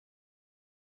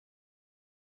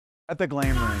At the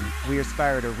Glam Room, we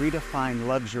aspire to redefine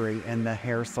luxury in the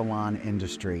hair salon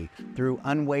industry through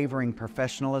unwavering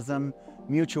professionalism,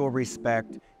 mutual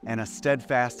respect, and a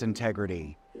steadfast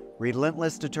integrity,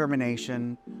 relentless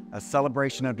determination, a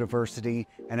celebration of diversity,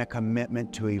 and a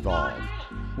commitment to evolve.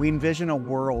 We envision a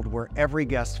world where every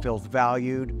guest feels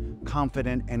valued,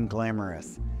 confident, and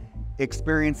glamorous,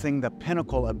 experiencing the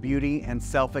pinnacle of beauty and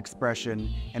self-expression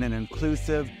in an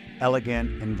inclusive,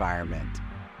 elegant environment.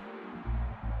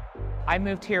 I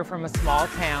moved here from a small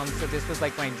town, so this was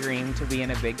like my dream to be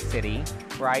in a big city,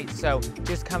 right? So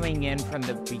just coming in from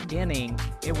the beginning,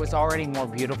 it was already more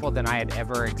beautiful than I had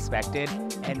ever expected.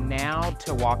 And now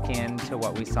to walk into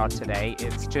what we saw today,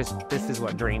 it's just, this is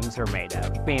what dreams are made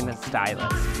of, being a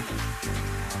stylist.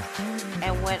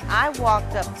 And when I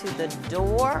walked up to the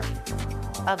door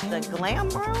of the Glam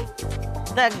Room,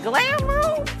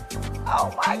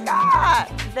 oh my God!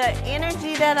 The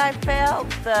energy that I felt,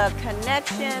 the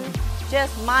connection,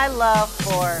 just my love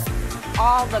for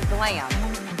all the glam.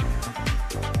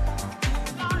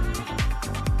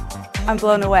 I'm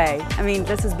blown away. I mean,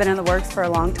 this has been in the works for a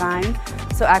long time,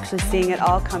 so actually seeing it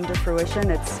all come to fruition,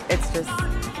 it's just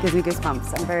gives me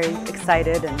goosebumps. I'm very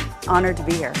excited and honored to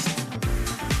be here.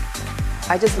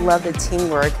 I just love the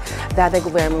teamwork that the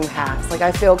Glam Room has. Like,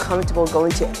 I feel comfortable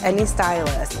going to any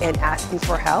stylist and asking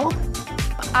for help.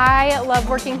 I love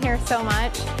working here so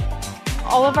much.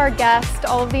 All of our guests,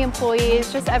 all of the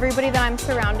employees, just everybody that I'm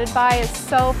surrounded by is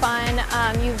so fun.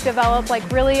 You've developed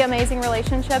like really amazing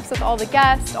relationships with all the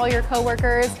guests, all your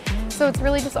coworkers, so it's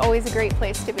really just always a great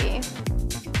place to be.